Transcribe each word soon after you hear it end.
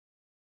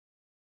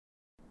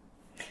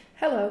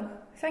Hello,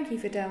 thank you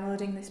for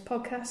downloading this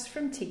podcast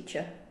from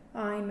Teacher.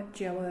 I'm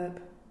Jo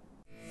Erb.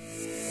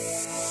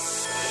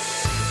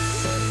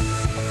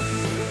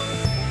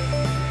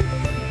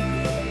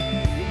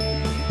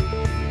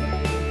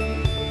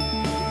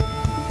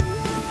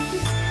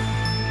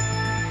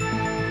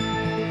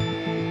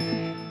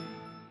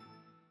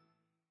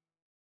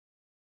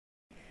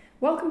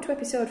 Welcome to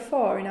episode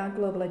 4 in our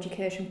Global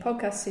Education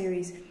podcast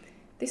series.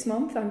 This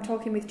month I'm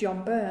talking with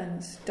John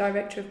Burns,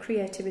 Director of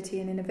Creativity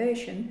and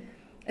Innovation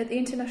at the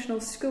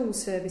International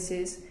Schools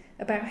Services,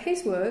 about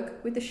his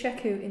work with the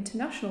Shekou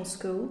International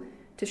School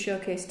to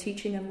showcase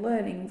teaching and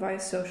learning via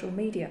social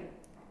media.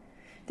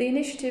 The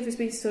initiative has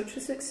been such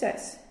a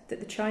success that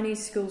the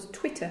Chinese school's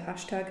Twitter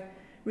hashtag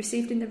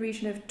received in the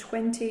region of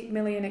 20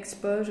 million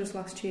exposures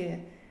last year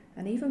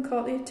and even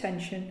caught the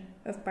attention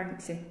of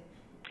Banksy.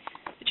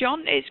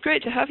 John, it's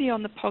great to have you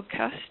on the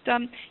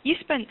podcast. You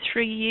spent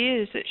 3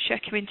 years at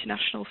Shekou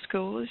International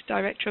School as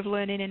Director of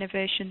Learning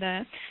Innovation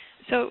there.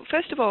 So,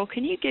 first of all,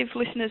 can you give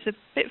listeners a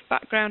bit of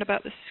background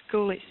about the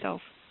school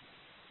itself?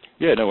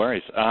 Yeah, no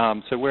worries.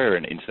 So we're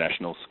an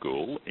international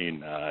school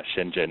in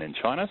Shenzhen in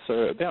China, so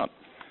about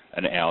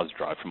an hour's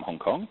drive from Hong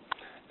Kong.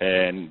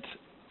 And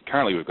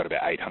currently we've got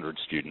about 800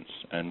 students,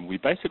 and we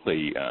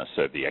basically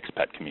serve the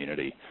expat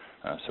community.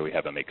 So we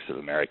have a mix of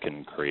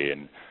American,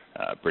 Korean,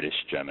 British,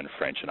 German,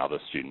 French, and other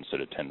students that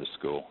attend the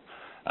school.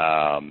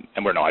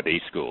 And we're an IB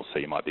school, so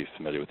you might be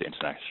familiar with the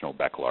International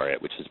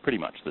Baccalaureate, which is pretty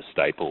much the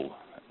staple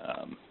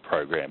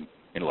program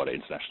in a lot of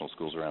international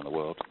schools around the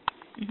world.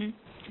 Mm-hmm.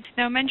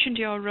 Now, I mentioned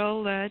your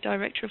role there,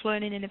 Director of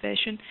Learning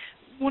Innovation.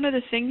 One of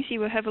the things you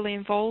were heavily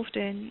involved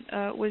in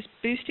was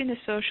boosting the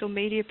social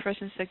media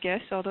presence, I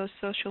guess, or those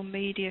social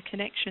media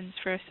connections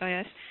for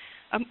SIS.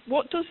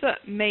 What does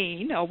that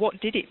mean, or what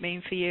did it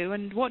mean for you,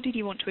 and what did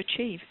you want to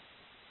achieve?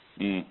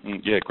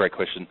 Yeah, great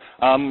question.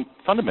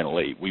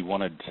 Fundamentally, we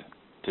wanted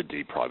to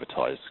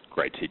deprivatise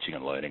great teaching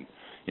and learning.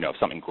 You know, if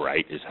something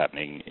great is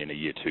happening in a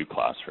Year 2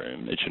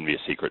 classroom, it shouldn't be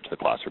a secret to the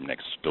classroom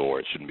next door.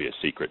 It shouldn't be a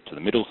secret to the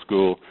middle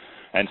school,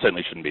 and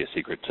certainly shouldn't be a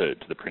secret to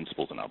the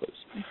principals and others.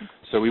 Mm-hmm.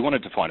 So we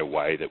wanted to find a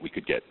way that we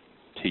could get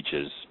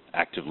teachers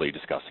actively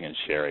discussing and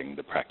sharing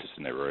the practice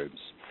in their rooms.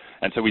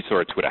 And so we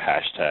saw a Twitter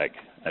hashtag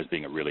as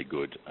being a really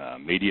good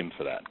medium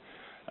for that.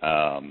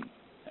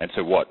 And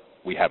so what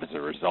we have as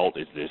a result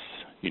is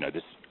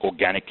this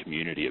organic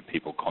community of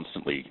people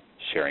constantly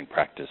sharing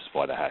practice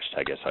via the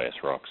hashtag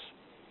SISRocks.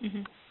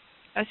 Mm-hmm.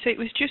 So it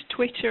was just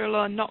Twitter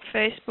alone, not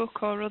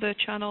Facebook or other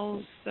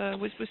channels.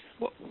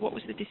 What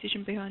was the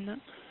decision behind that?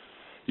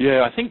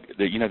 Yeah, I think that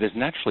there's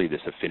naturally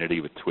this affinity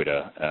with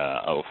Twitter,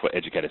 or for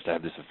educators to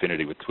have this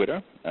affinity with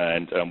Twitter,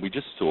 and we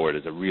just saw it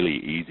as a really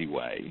easy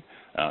way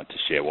to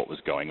share what was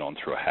going on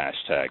through a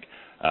hashtag.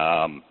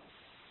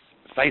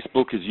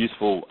 Facebook is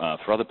useful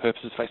for other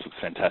purposes. Facebook's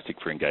fantastic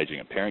for engaging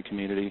a parent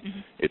community. Mm-hmm.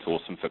 It's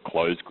awesome for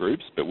closed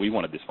groups, but we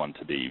wanted this one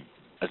to be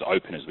as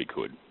open as we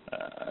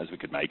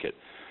could make it.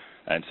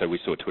 And so we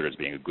saw Twitter as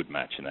being a good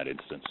match in that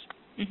instance.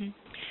 Mm-hmm.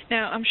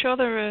 Now, I'm sure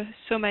there are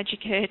some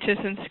educators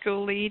and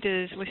school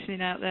leaders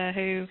listening out there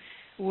who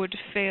would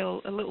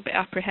feel a little bit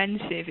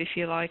apprehensive, if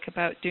you like,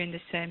 about doing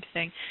the same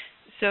thing.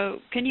 So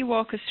can you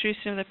walk us through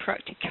some of the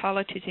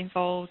practicalities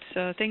involved,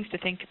 so things to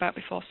think about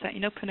before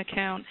setting up an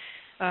account,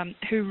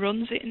 who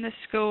runs it in the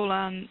school,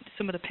 and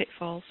some of the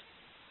pitfalls?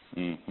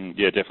 Mm-hmm.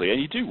 Yeah, definitely.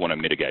 And you do want to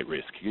mitigate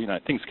risk.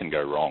 Things can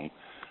go wrong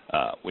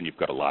when you've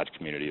got a large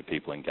community of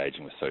people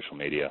engaging with social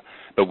media.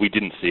 But we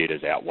didn't see it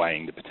as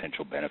outweighing the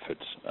potential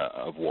benefits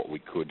of what we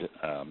could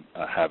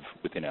have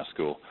within our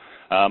school.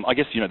 I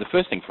guess, the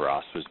first thing for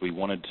us was we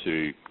wanted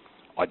to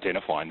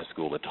identify in the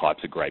school the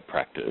types of great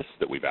practice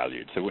that we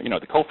valued. So,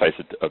 the coalface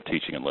of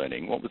teaching and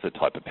learning, what was the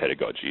type of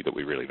pedagogy that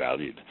we really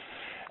valued?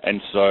 And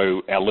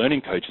so our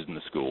learning coaches in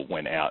the school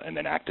went out and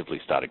then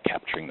actively started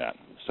capturing that.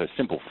 So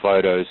simple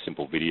photos,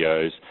 simple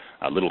videos,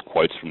 little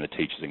quotes from the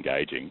teachers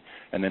engaging,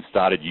 and then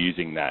started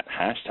using that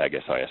hashtag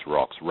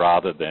SISRocks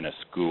rather than a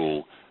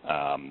school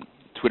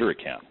Twitter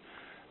account.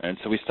 And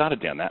so we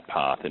started down that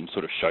path and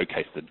sort of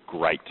showcased the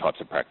great types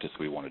of practice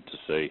we wanted to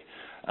see.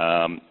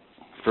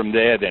 From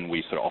there, then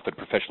we sort of offered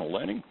professional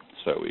learning.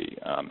 So we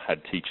had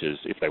teachers,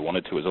 if they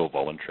wanted to, it was all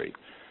voluntary,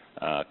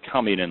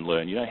 come in and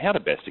learn, how to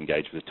best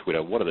engage with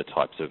Twitter. What are the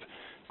types of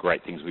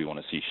great things we want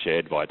to see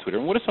shared via Twitter,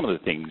 and what are some of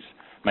the things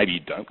maybe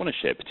you don't want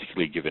to share,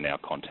 particularly given our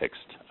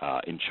context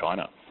in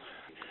China.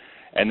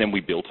 And then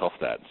we built off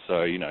that.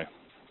 So,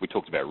 we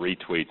talked about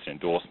retweets,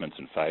 endorsements,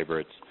 and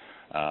favorites.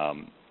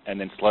 And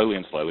then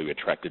slowly we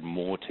attracted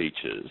more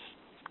teachers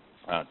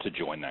to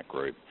join that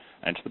group.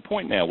 And to the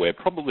point now where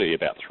probably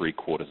about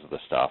 3/4 of the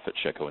staff at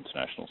Shekou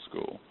International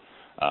School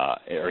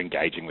are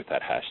engaging with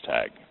that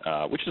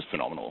hashtag, which is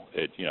phenomenal.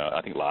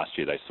 I think last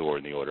year they saw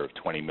in the order of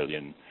 20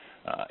 million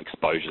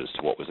exposures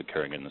to what was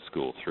occurring in the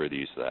school through the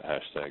use of that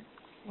hashtag.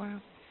 Wow.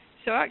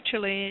 So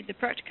actually, the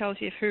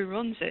practicality of who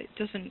runs it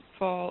doesn't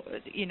fall,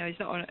 is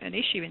not an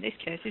issue in this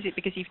case, is it?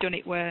 Because you've done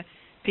it where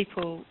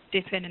people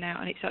dip in and out,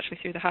 and it's actually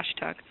through the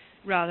hashtag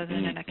rather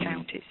than an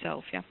account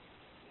itself, yeah?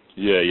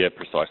 Yeah,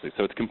 precisely.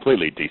 So it's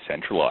completely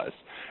decentralised.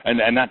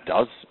 And that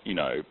does,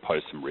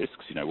 pose some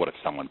risks. What if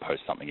someone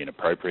posts something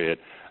inappropriate?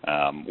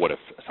 What if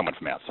someone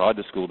from outside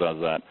the school does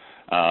that?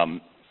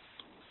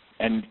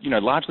 And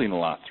largely in the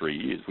last 3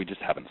 years, we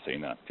just haven't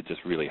seen that. It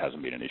just really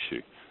hasn't been an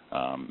issue.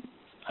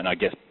 And I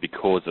guess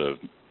because of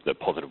the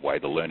positive way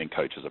the learning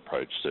coaches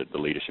approached it, the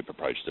leadership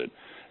approached it,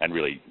 and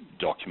really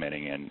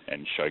documenting and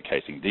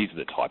showcasing these are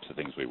the types of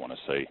things we want to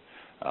see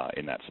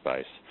in that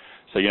space.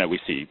 So, we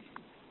see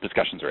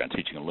discussions around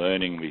teaching and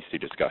learning. We see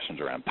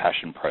discussions around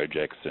passion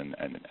projects and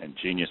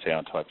genius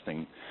hour type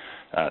things.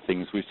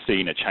 We've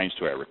seen a change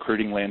to our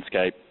recruiting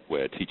landscape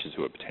where teachers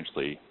who are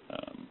potentially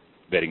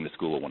vetting the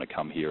school or want to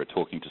come here are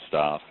talking to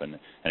staff and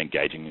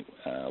engaging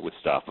with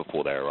staff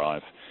before they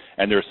arrive.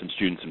 And there are some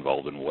students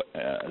involved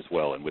as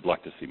well, and we'd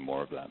like to see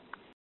more of that.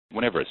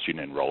 Whenever a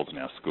student enrolls in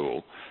our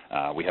school,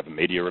 we have a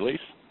media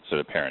release, so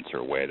the parents are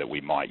aware that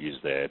we might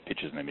use their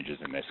pictures and images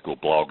in their school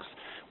blogs.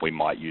 We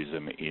might use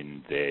them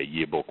in their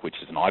yearbook, which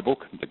is an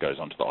iBook that goes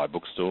onto the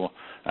iBook store.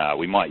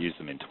 We might use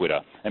them in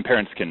Twitter, and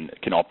parents can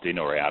opt in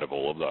or out of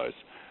all of those.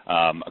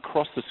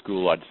 Across the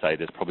school, I'd say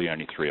there's probably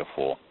only 3 or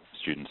 4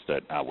 students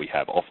that we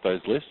have off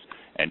those lists,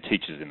 and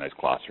teachers in those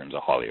classrooms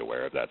are highly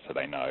aware of that, so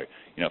they know,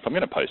 if I'm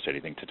going to post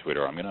anything to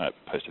Twitter, I'm going to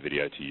post a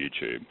video to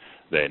YouTube,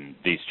 then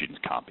these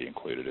students can't be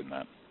included in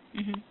that.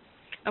 Mm-hmm.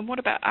 And what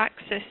about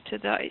access to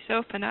that? It's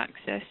open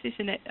access,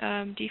 isn't it?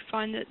 Do you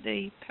find that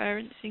the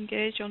parents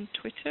engage on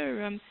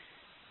Twitter?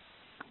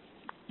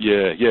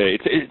 Yeah,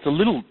 it's a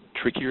little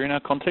trickier in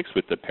our context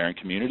with the parent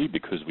community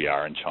because we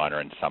are in China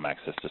and some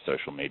access to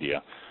social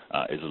media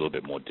is a little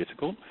bit more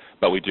difficult,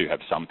 but we do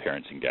have some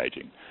parents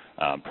engaging.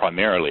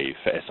 Primarily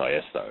for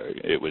SIS, though,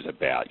 it was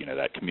about,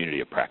 that community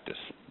of practice,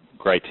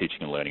 great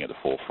teaching and learning at the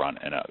forefront,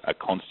 and a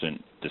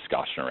constant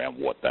discussion around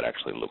what that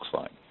actually looks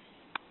like.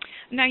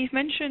 Now, you've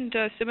mentioned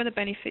some of the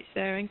benefits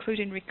there,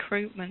 including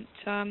recruitment.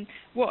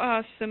 What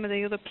are some of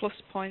the other plus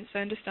points? I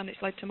understand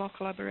it's led to more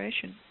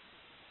collaboration.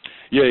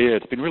 Yeah,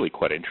 it's been really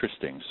quite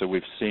interesting. So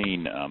we've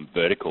seen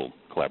vertical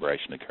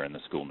collaboration occur in the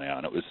school now,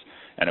 and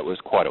it was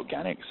quite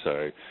organic.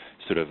 So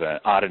sort of an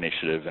art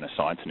initiative and a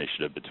science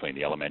initiative between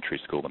the elementary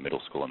school, the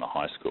middle school, and the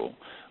high school,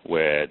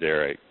 where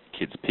there are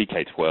kids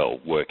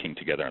PK-12 working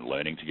together and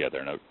learning together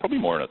in a probably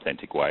more an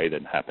authentic way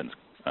than happens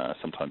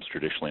sometimes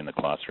traditionally in the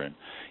classroom.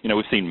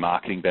 We've seen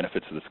marketing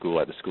benefits of the school.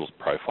 Like the school's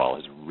profile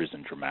has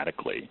risen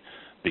dramatically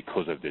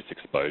because of this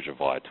exposure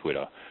via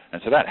Twitter.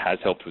 And so that has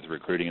helped with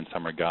recruiting in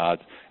some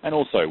regards, and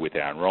also with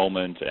our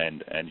enrollment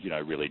and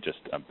really just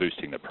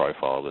boosting the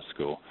profile of the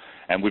school.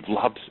 And we've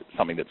loved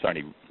something that's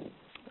only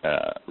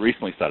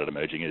recently started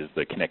emerging is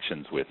the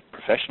connections with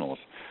professionals.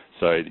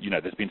 So,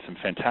 there's been some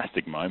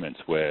fantastic moments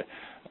where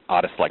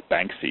artists like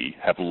Banksy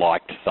have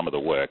liked some of the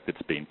work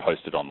that's been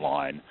posted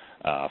online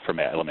from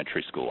our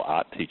elementary school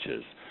art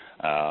teachers.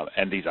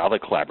 And these other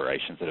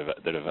collaborations that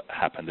have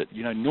happened that,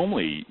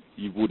 normally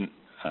you wouldn't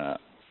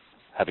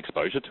have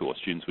exposure to, or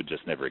students would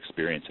just never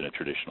experience in a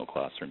traditional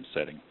classroom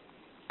setting.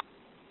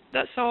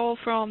 That's all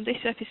from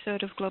this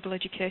episode of Global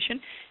Education.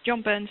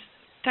 John Burns,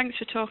 thanks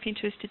for talking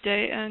to us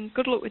today, and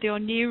good luck with your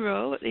new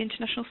role at the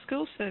International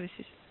School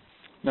Services.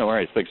 No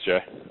worries. Thanks,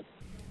 Joe.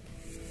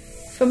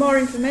 For more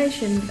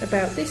information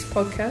about this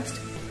podcast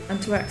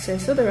and to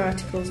access other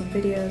articles and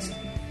videos,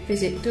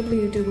 visit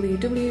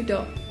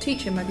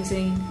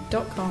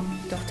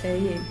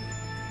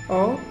www.teachermagazine.com.au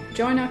or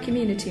join our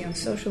community on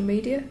social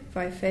media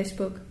via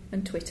Facebook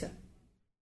and Twitter.